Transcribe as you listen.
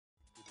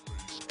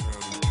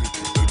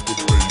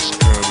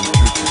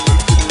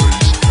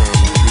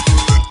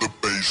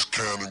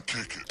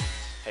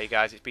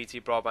guys, it's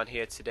BT Broadband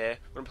here today.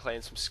 We're going to be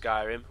playing some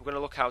Skyrim. We're going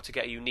to look how to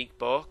get a unique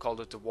bow called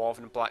the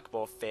Dwarven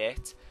Blackbow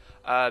Fate.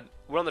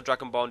 We're on the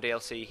Dragonborn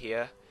DLC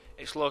here.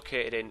 It's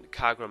located in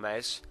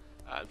Kargrumez,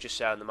 just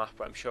there on the map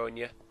where I'm showing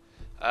you.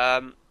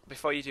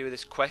 Before you do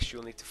this quest,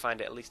 you'll need to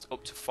find at least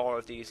up to 4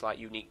 of these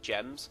unique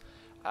gems.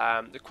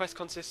 The quest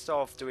consists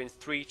of doing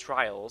 3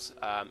 trials.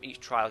 Each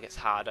trial gets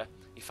harder.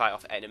 You fight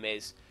off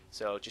enemies,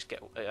 so just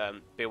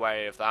be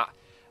wary of that.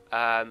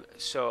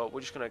 So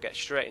we're just going to get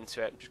straight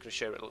into it. I'm just going to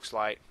show you what it looks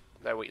like.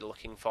 They're what you're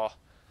looking for.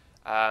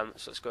 So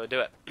let's go do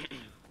it.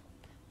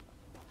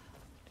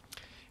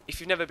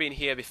 If you've never been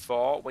here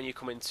before, when you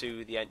come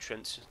into the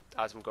entrance,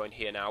 as I'm going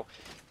here now,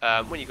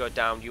 when you go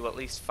down, you will at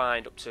least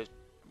find up to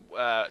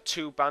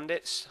 2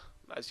 bandits,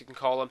 as you can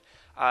call them.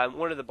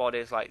 One of the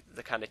bodies, like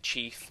the kind of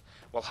chief,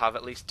 will have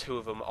at least 2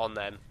 of them on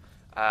them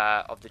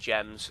of the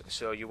gems.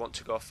 So you want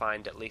to go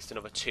find at least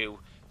another 2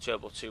 to be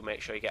able to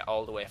make sure you get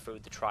all the way through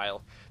the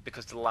trial,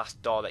 because the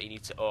last door that you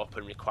need to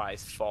open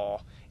requires 4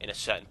 in a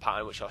certain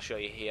pattern, which I'll show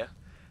you here.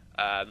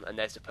 And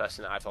there's the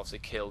person that I've obviously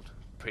killed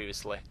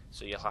previously,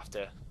 so you'll have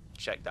to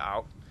check that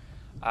out.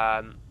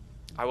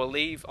 I will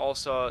leave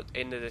also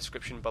in the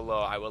description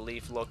below, I will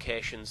leave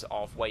locations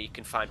of where you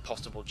can find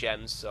possible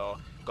gems, so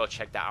go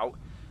check that out.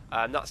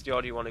 That's the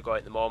order you want to go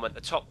at the moment: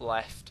 the top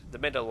left, the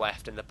middle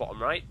left and the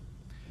bottom right.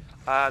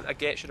 A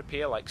gate should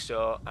appear like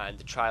so, and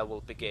the trial will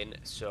begin,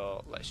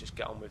 so let's just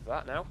get on with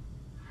that now.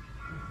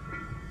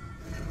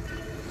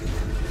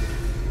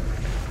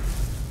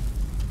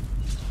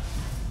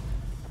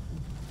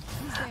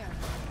 Who's there?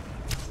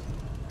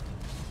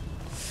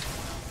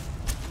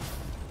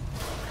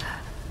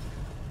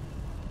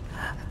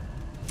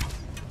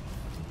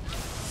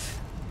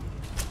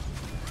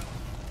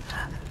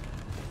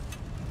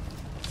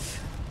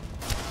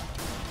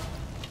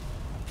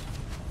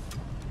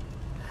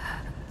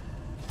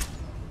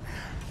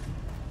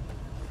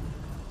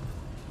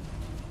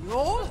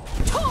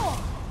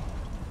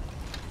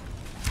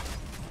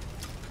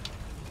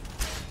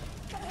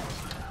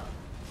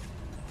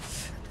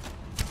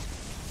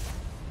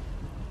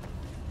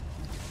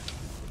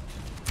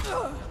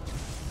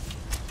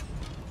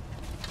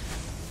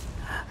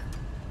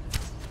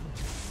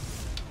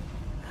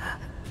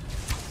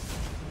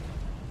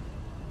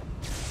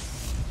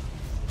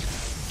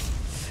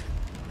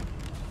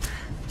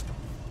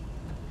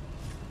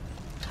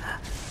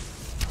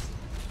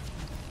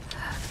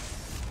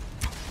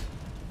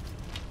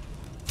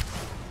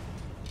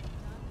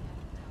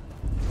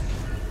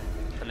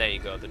 There you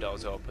go, the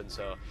door's open,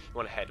 so you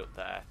want to head up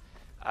there,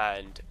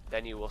 and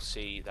then you will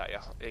see that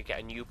you get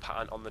a new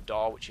pattern on the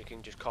door which you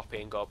can just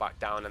copy and go back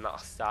down, and that'll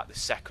start the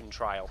second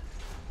trial.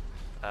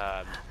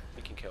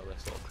 You can kill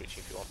this little creature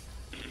if you want.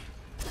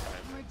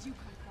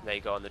 There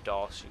you go on the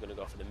door, so you're going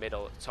to go for the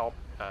middle at the top,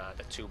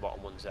 the 2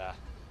 bottom ones there.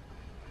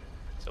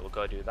 So we'll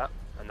go do that,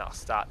 and that'll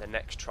start the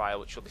next trial,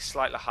 which will be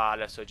slightly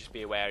harder, so just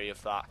be wary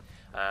of that.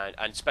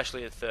 And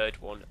especially the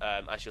third one,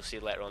 as you'll see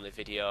later on in the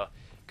video,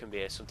 can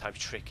be sometimes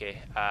tricky.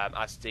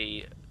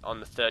 On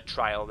the third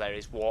trial there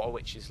is water,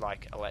 which is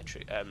like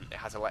electric. It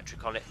has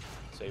electric on it,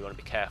 so you want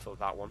to be careful of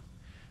that one.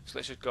 So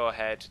let's just go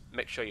ahead,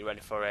 make sure you're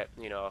ready for it.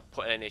 You know,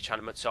 put any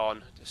enchantments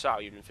on to start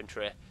out your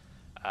infantry,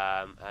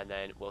 and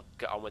then we'll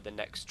get on with the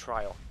next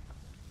trial.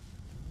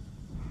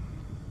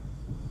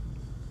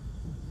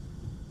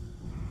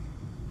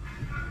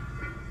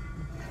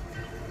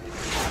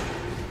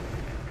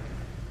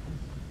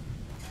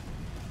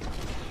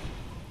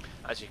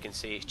 As you can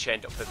see, it's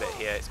chained up a bit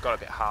here. It's got a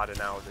bit harder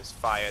now. There's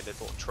fire, there's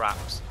little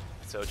traps,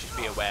 so just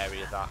be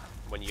wary of that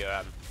when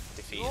you're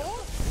defeating them.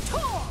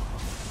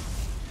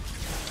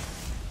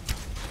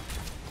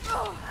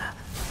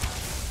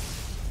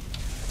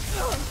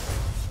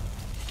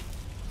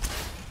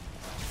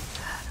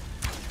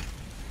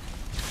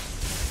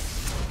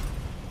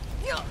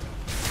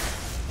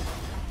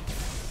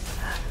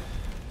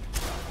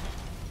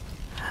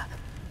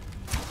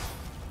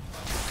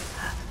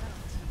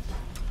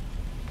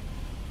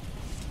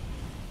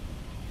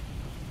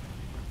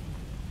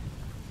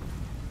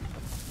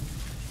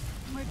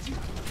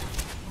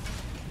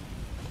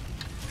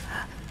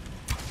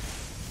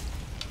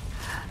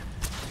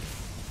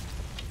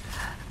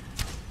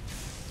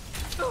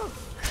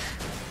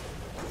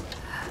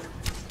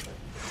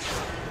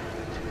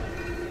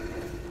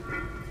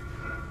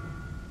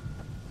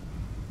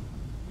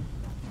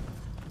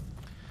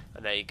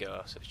 And there you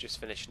go, so it's just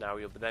finished now.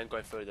 You'll be then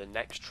going through the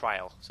next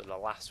trial, so the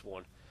last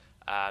one.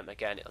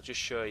 Again, it'll just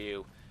show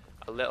you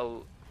a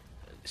little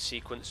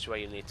sequence where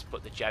you need to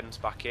put the gems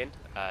back in,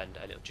 and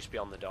it'll just be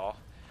on the door.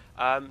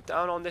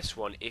 Down on this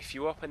one, if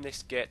you open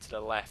this gate to the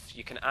left,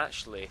 you can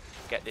actually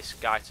get this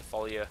guy to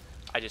follow you.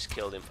 I just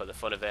killed him for the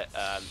fun of it.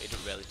 It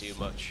didn't really do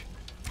much,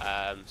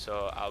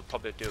 so I'll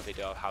probably do a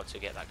video of how to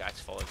get that guy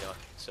to follow you,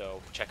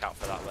 so check out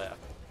for that later.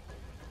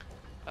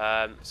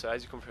 So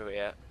as you come through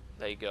here,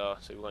 there you go,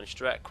 so we're going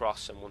straight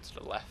across and one to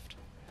the left,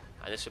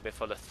 and this will be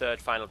for the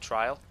 3rd final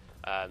trial.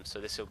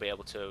 So this will be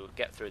able to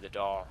get through the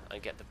door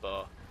and get the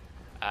bow.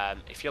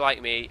 If you're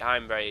like me,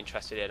 I'm very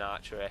interested in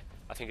archery.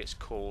 I think it's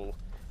cool.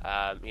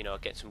 you know,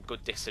 get some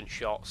good distance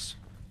shots,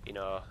 you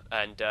know,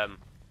 and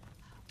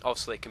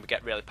obviously it can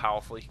get really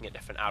powerful. You can get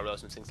different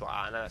arrows and things like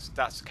that, and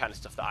that's the kind of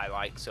stuff that I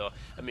like. So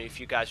I mean, if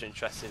you guys are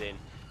interested in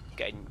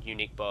getting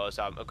unique bows,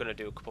 I'm going to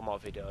do a couple more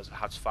videos of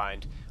how to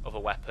find other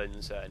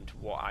weapons and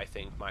what I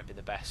think might be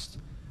the best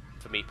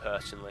for me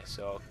personally.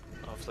 So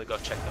hopefully go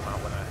check them out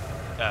when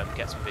I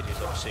get some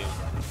videos up soon.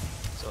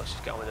 So let's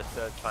just get on with the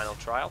third final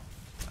trial.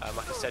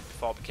 Like I said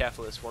before, be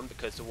careful of this one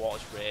because the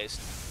water's raised.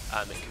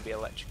 It can be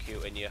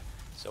electrocuting you,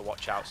 so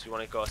watch out. So you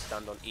want to go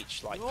stand on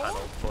each like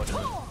panel before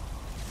doing it.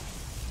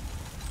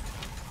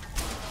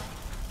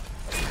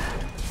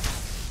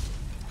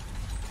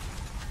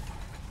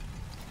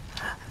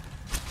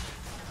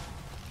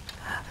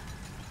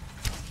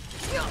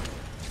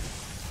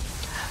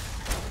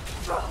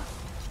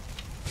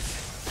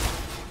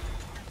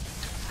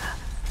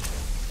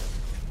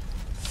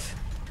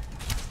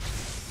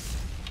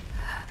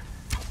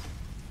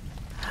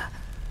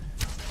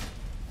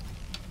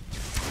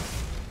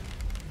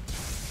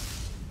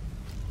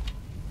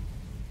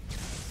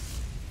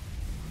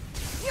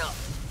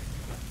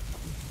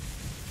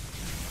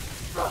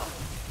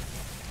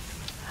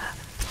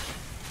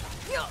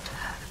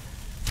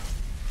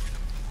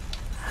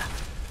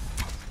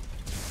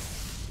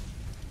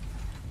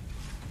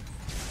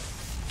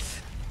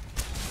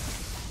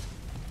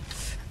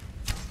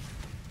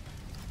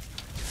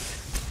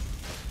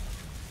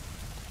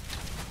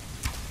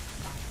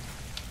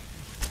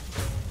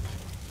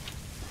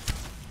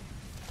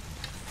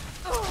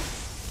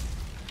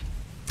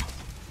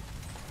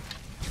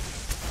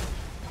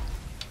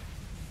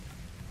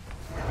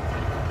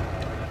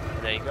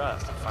 There you go,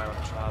 that's the final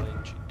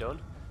challenge done.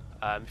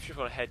 If you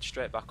want to head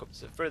straight back up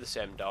through the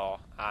same door,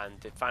 and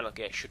the final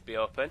gate should be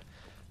open,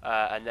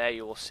 and there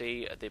you will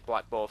see the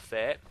Black Bow of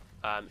Fate.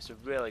 It's a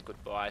really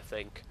good bow, I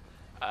think.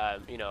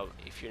 You know,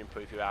 if you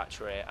improve your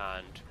archery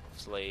and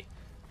obviously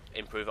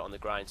improve it on the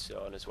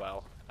grindstone as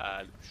well,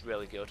 it's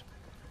really good.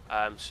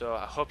 So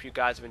I hope you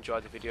guys have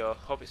enjoyed the video.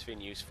 Hope it's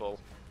been useful.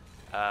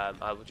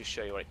 I will just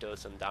show you what it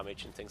does and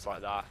damage and things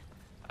like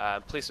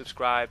that. Please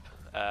subscribe,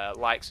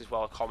 likes as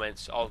well,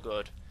 comments, all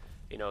good.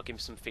 You know, give me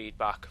some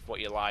feedback of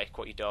what you like,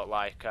 what you don't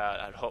like,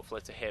 and hopefully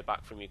to hear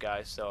back from you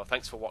guys. So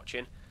thanks for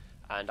watching,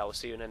 and I will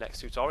see you in the next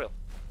tutorial.